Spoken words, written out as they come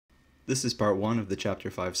This is part 1 of the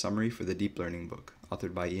Chapter 5 summary for the Deep Learning book,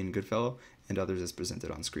 authored by Ian Goodfellow and others as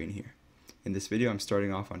presented on screen here. In this video, I'm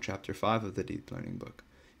starting off on Chapter 5 of the Deep Learning book.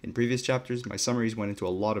 In previous chapters, my summaries went into a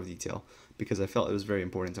lot of detail because I felt it was very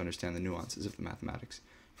important to understand the nuances of the mathematics.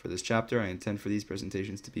 For this chapter, I intend for these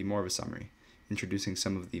presentations to be more of a summary, introducing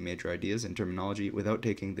some of the major ideas and terminology without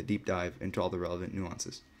taking the deep dive into all the relevant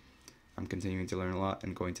nuances. I'm continuing to learn a lot,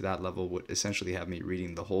 and going to that level would essentially have me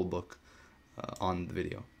reading the whole book on the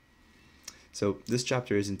video. So this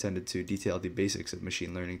chapter is intended to detail the basics of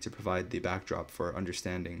machine learning to provide the backdrop for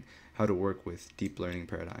understanding how to work with deep learning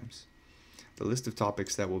paradigms. The list of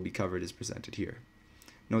topics that will be covered is presented here.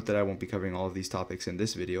 Note that I won't be covering all of these topics in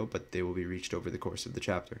this video, but they will be reached over the course of the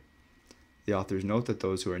chapter. The authors note that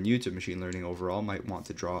those who are new to machine learning overall might want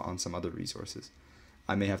to draw on some other resources.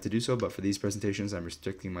 I may have to do so, but for these presentations I'm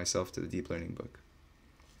restricting myself to the deep learning book.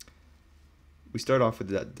 We start off with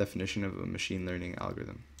the definition of a machine learning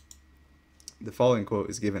algorithm. The following quote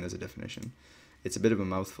is given as a definition. It's a bit of a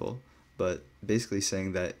mouthful, but basically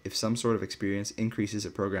saying that if some sort of experience increases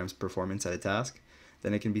a program's performance at a task,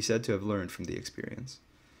 then it can be said to have learned from the experience.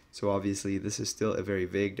 So obviously this is still a very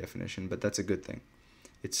vague definition, but that's a good thing.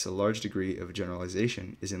 Its a large degree of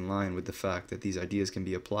generalization is in line with the fact that these ideas can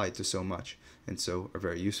be applied to so much, and so are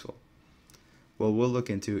very useful. What we'll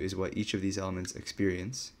look into is what each of these elements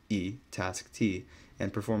experience, E, task T,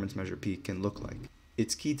 and performance measure P can look like.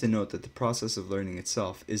 It's key to note that the process of learning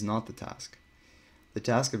itself is not the task. The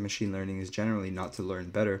task of machine learning is generally not to learn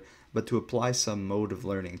better, but to apply some mode of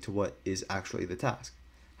learning to what is actually the task.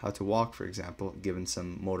 How to walk, for example, given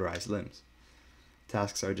some motorized limbs.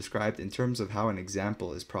 Tasks are described in terms of how an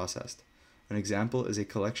example is processed. An example is a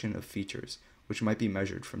collection of features, which might be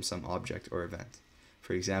measured from some object or event.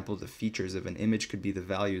 For example, the features of an image could be the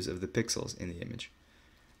values of the pixels in the image.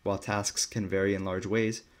 While tasks can vary in large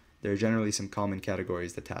ways, there are generally some common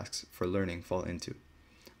categories that tasks for learning fall into.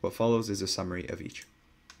 What follows is a summary of each.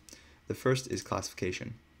 The first is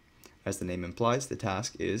classification. As the name implies, the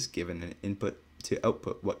task is given an input to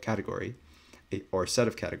output what category, or set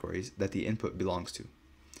of categories, that the input belongs to.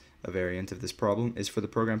 A variant of this problem is for the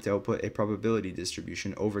program to output a probability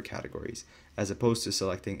distribution over categories, as opposed to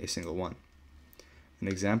selecting a single one. An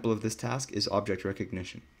example of this task is object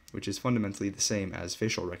recognition, which is fundamentally the same as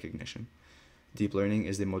facial recognition. Deep learning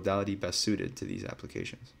is the modality best suited to these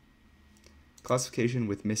applications. Classification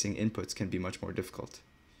with missing inputs can be much more difficult.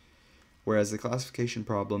 Whereas the classification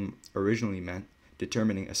problem originally meant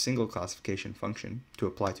determining a single classification function to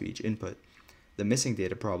apply to each input, the missing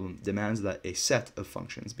data problem demands that a set of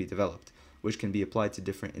functions be developed, which can be applied to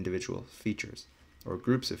different individual features, or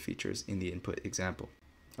groups of features in the input example.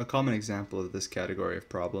 A common example of this category of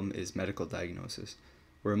problem is medical diagnosis,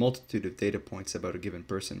 where a multitude of data points about a given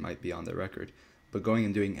person might be on the record, but going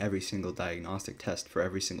and doing every single diagnostic test for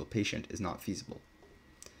every single patient is not feasible.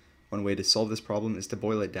 One way to solve this problem is to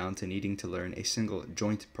boil it down to needing to learn a single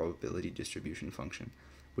joint probability distribution function,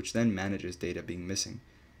 which then manages data being missing,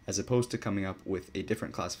 as opposed to coming up with a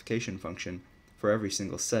different classification function for every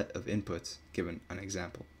single set of inputs given an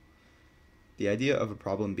example. The idea of a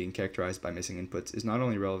problem being characterized by missing inputs is not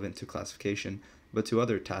only relevant to classification, but to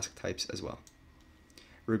other task types as well.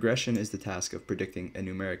 Regression is the task of predicting a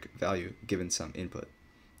numeric value given some input.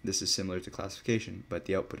 This is similar to classification, but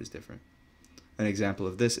the output is different. An example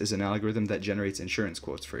of this is an algorithm that generates insurance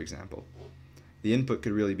quotes, for example. The input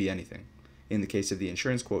could really be anything. In the case of the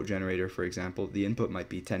insurance quote generator, for example, the input might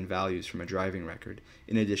be 10 values from a driving record,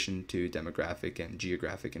 in addition to demographic and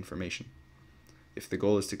geographic information. If the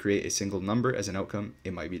goal is to create a single number as an outcome,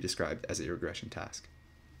 it might be described as a regression task.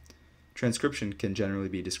 Transcription can generally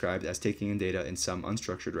be described as taking in data in some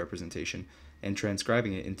unstructured representation and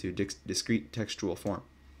transcribing it into discrete textual form.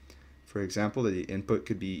 For example, the input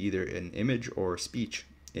could be either an image or speech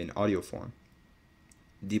in audio form.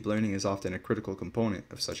 Deep learning is often a critical component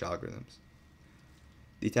of such algorithms.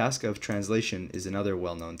 The task of translation is another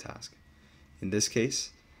well-known task. In this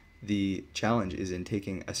case, the challenge is in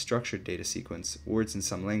taking a structured data sequence, words in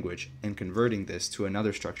some language, and converting this to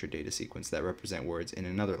another structured data sequence that represent words in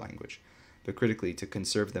another language, but critically to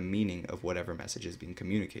conserve the meaning of whatever message is being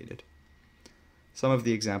communicated. Some of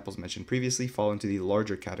the examples mentioned previously fall into the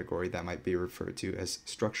larger category that might be referred to as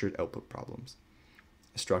structured output problems.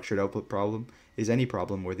 A structured output problem is any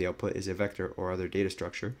problem where the output is a vector or other data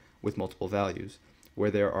structure with multiple values,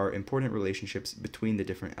 where there are important relationships between the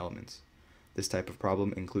different elements. This type of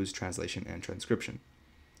problem includes translation and transcription.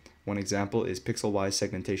 One example is pixel-wise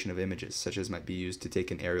segmentation of images, such as might be used to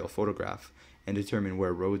take an aerial photograph and determine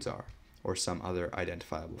where roads are, or some other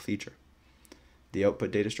identifiable feature. The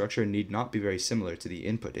output data structure need not be very similar to the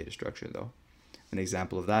input data structure, though. An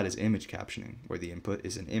example of that is image captioning, where the input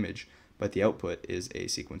is an image, but the output is a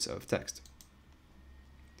sequence of text.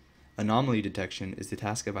 Anomaly detection is the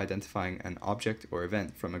task of identifying an object or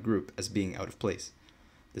event from a group as being out of place.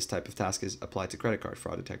 This type of task is applied to credit card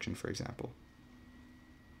fraud detection, for example.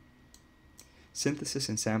 Synthesis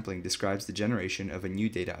and sampling describes the generation of a new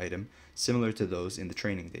data item similar to those in the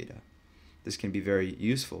training data. This can be very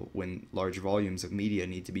useful when large volumes of media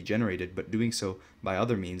need to be generated, but doing so by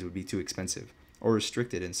other means would be too expensive or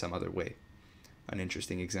restricted in some other way. An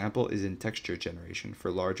interesting example is in texture generation for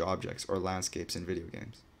large objects or landscapes in video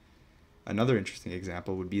games. Another interesting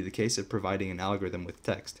example would be the case of providing an algorithm with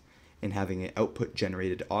text and having it output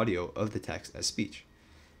generated audio of the text as speech.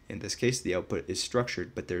 In this case, the output is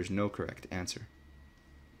structured, but there is no correct answer.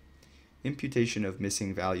 Imputation of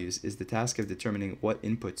missing values is the task of determining what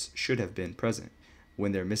inputs should have been present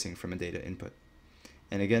when they're missing from a data input.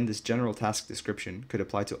 And again, this general task description could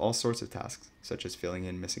apply to all sorts of tasks, such as filling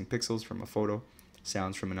in missing pixels from a photo,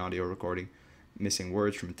 sounds from an audio recording, missing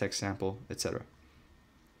words from a text sample, etc.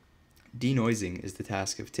 Denoising is the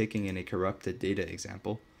task of taking in a corrupted data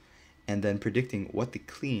example and then predicting what the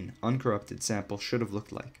clean, uncorrupted sample should have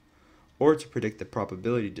looked like, or to predict the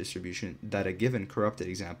probability distribution that a given corrupted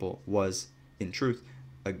example was, in truth,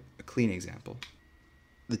 a clean example.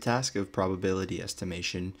 The task of probability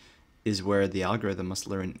estimation is where the algorithm must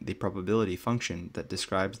learn the probability function that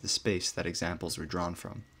describes the space that examples were drawn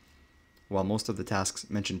from. While most of the tasks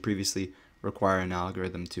mentioned previously require an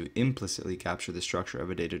algorithm to implicitly capture the structure of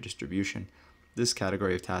a data distribution, this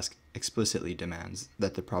category of task explicitly demands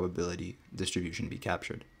that the probability distribution be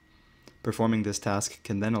captured. Performing this task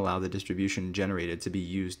can then allow the distribution generated to be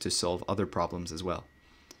used to solve other problems as well.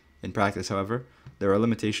 In practice, however, there are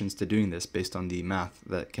limitations to doing this based on the math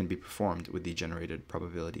that can be performed with the generated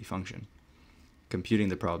probability function. Computing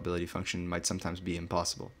the probability function might sometimes be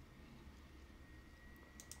impossible.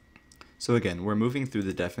 So again, we're moving through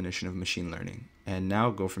the definition of machine learning, and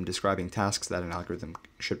now go from describing tasks that an algorithm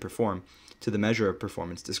should perform to the measure of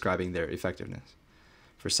performance describing their effectiveness.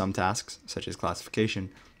 For some tasks, such as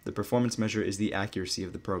classification, the performance measure is the accuracy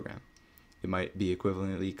of the program. It might be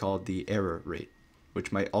equivalently called the error rate,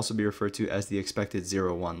 which might also be referred to as the expected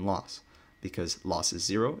 0-1 loss, because loss is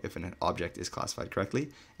 0 if an object is classified correctly,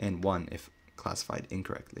 and 1 if classified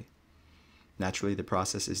incorrectly. Naturally, the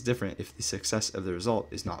process is different if the success of the result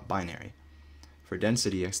is not binary. For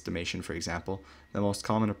density estimation, for example, the most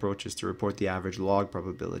common approach is to report the average log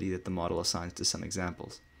probability that the model assigns to some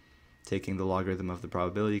examples. Taking the logarithm of the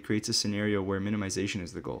probability creates a scenario where minimization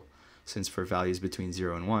is the goal, since for values between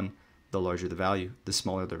 0 and 1, the larger the value, the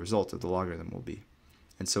smaller the result of the logarithm will be.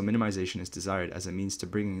 And so minimization is desired as a means to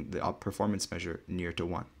bringing the performance measure near to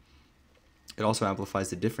 1. It also amplifies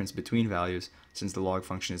the difference between values, since the log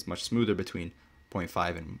function is much smoother between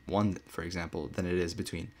 0.5 and 1, for example, than it is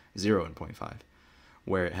between 0 and 0.5,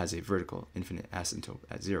 where it has a vertical infinite asymptote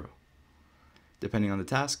at 0. Depending on the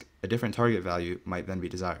task, a different target value might then be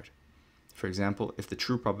desired. For example, if the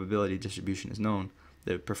true probability distribution is known,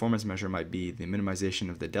 the performance measure might be the minimization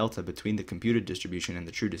of the delta between the computed distribution and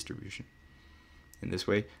the true distribution. In this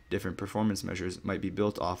way, different performance measures might be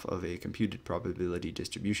built off of a computed probability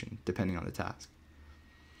distribution, depending on the task.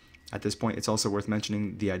 At this point, it's also worth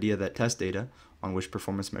mentioning the idea that test data, on which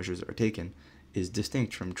performance measures are taken, is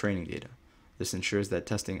distinct from training data. This ensures that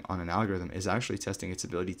testing on an algorithm is actually testing its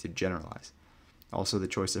ability to generalize. Also, the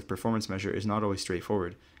choice of performance measure is not always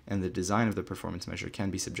straightforward, and the design of the performance measure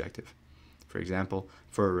can be subjective. For example,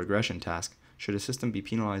 for a regression task, should a system be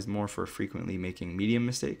penalized more for frequently making medium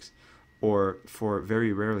mistakes, or for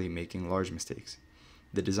very rarely making large mistakes?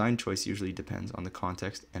 The design choice usually depends on the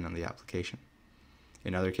context and on the application.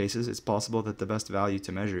 In other cases, it's possible that the best value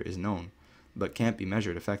to measure is known, but can't be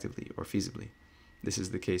measured effectively or feasibly. This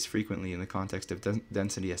is the case frequently in the context of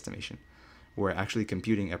density estimation, where actually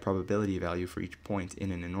computing a probability value for each point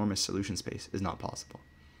in an enormous solution space is not possible.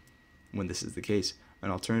 When this is the case,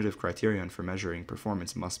 an alternative criterion for measuring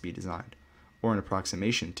performance must be designed, or an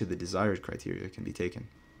approximation to the desired criteria can be taken.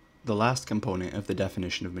 The last component of the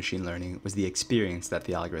definition of machine learning was the experience that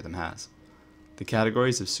the algorithm has. The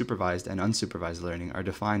categories of supervised and unsupervised learning are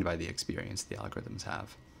defined by the experience the algorithms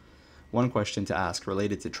have. One question to ask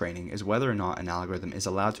related to training is whether or not an algorithm is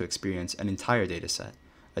allowed to experience an entire dataset,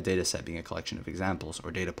 a dataset being a collection of examples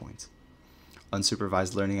or data points.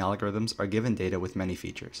 Unsupervised learning algorithms are given data with many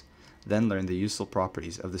features, then learn the useful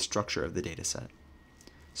properties of the structure of the dataset.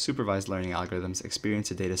 Supervised learning algorithms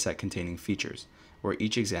experience a dataset containing features, where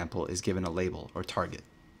each example is given a label or target.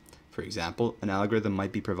 For example, an algorithm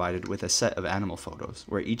might be provided with a set of animal photos,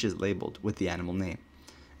 where each is labeled with the animal name,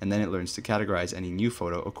 and then it learns to categorize any new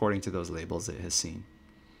photo according to those labels it has seen.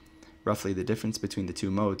 Roughly, the difference between the two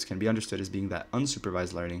modes can be understood as being that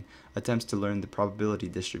unsupervised learning attempts to learn the probability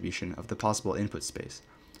distribution of the possible input space,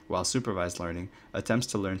 while supervised learning attempts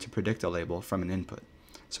to learn to predict a label from an input,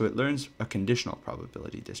 so it learns a conditional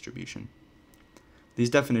probability distribution. These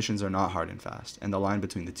definitions are not hard and fast, and the line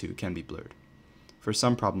between the two can be blurred. For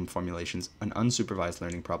some problem formulations, an unsupervised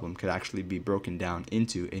learning problem could actually be broken down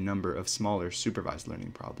into a number of smaller supervised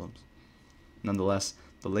learning problems. Nonetheless,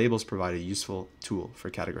 the labels provide a useful tool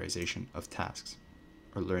for categorization of tasks,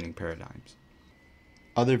 or learning paradigms.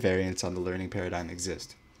 Other variants on the learning paradigm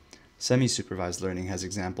exist. Semi-supervised learning has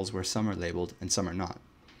examples where some are labeled and some are not.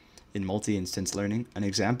 In multi-instance learning, an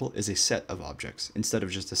example is a set of objects instead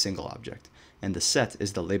of just a single object, and the set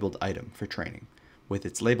is the labeled item for training, with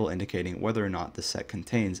its label indicating whether or not the set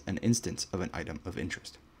contains an instance of an item of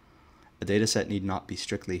interest. A dataset need not be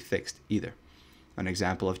strictly fixed either. An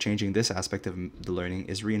example of changing this aspect of the learning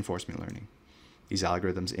is reinforcement learning. These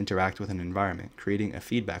algorithms interact with an environment, creating a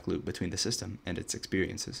feedback loop between the system and its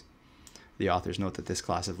experiences. The authors note that this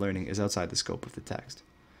class of learning is outside the scope of the text.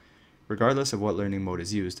 Regardless of what learning mode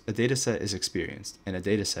is used, a dataset is experienced, and a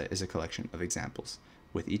dataset is a collection of examples,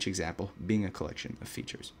 with each example being a collection of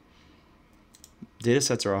features.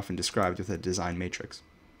 Datasets are often described with a design matrix.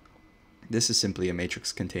 This is simply a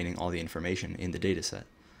matrix containing all the information in the dataset.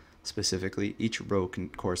 Specifically, each row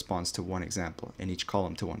corresponds to one example, and each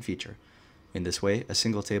column to one feature. In this way, a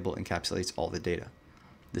single table encapsulates all the data.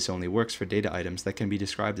 This only works for data items that can be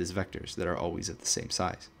described as vectors that are always of the same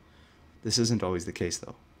size. This isn't always the case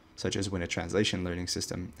though, such as when a translation learning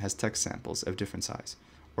system has text samples of different size,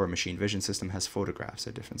 or a machine vision system has photographs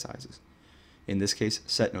of different sizes. In this case,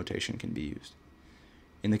 set notation can be used.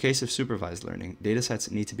 In the case of supervised learning,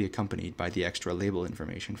 datasets need to be accompanied by the extra label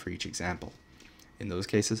information for each example. In those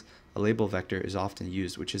cases, a label vector is often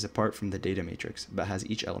used which is apart from the data matrix, but has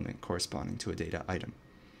each element corresponding to a data item.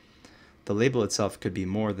 The label itself could be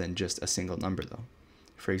more than just a single number though.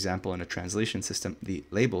 For example, in a translation system, the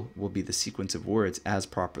label will be the sequence of words as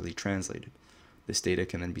properly translated. This data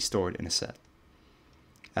can then be stored in a set.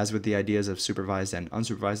 As with the ideas of supervised and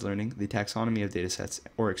unsupervised learning, the taxonomy of datasets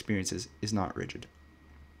or experiences is not rigid.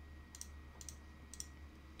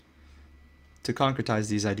 To concretize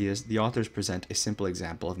these ideas, the authors present a simple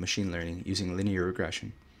example of machine learning using linear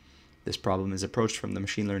regression. This problem is approached from the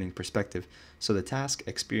machine learning perspective, so the task,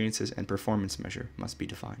 experiences, and performance measure must be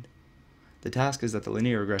defined. The task is that the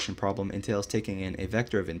linear regression problem entails taking in a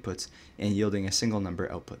vector of inputs and yielding a single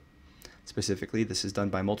number output. Specifically, this is done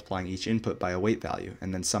by multiplying each input by a weight value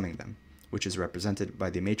and then summing them, which is represented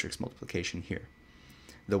by the matrix multiplication here.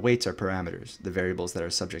 The weights are parameters, the variables that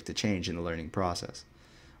are subject to change in the learning process.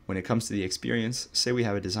 When it comes to the experience, say we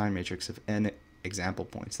have a design matrix of n example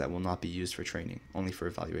points that will not be used for training, only for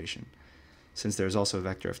evaluation, since there is also a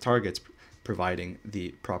vector of targets providing the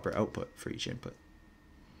proper output for each input.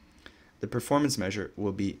 The performance measure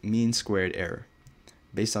will be mean squared error.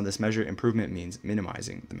 Based on this measure, improvement means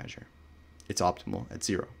minimizing the measure. It's optimal at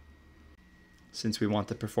 0. Since we want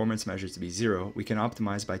the performance measure to be 0, we can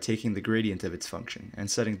optimize by taking the gradient of its function and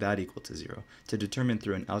setting that equal to 0 to determine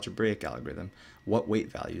through an algebraic algorithm what weight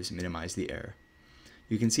values minimize the error.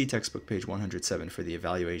 You can see textbook page 107 for the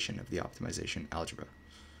evaluation of the optimization algebra.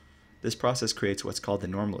 This process creates what's called the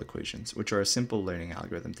normal equations, which are a simple learning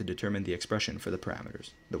algorithm to determine the expression for the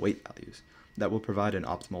parameters, the weight values, that will provide an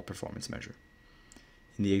optimal performance measure.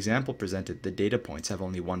 In the example presented, the data points have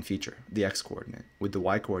only one feature, the x-coordinate, with the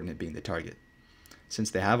y-coordinate being the target. Since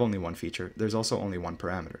they have only one feature, there's also only one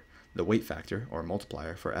parameter, the weight factor, or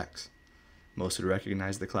multiplier, for x. Most would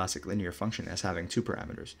recognize the classic linear function as having two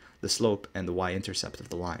parameters, the slope and the y-intercept of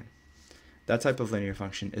the line. That type of linear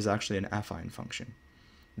function is actually an affine function.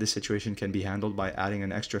 This situation can be handled by adding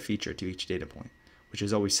an extra feature to each data point, which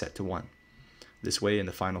is always set to 1. This way, in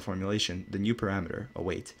the final formulation, the new parameter, a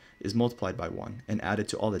weight, is multiplied by 1 and added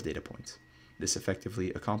to all the data points. This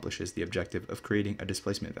effectively accomplishes the objective of creating a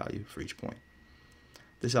displacement value for each point.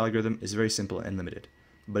 This algorithm is very simple and limited,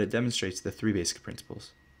 but it demonstrates the 3 basic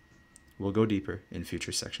principles. We'll go deeper in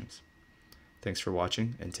future sections. Thanks for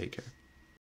watching and take care.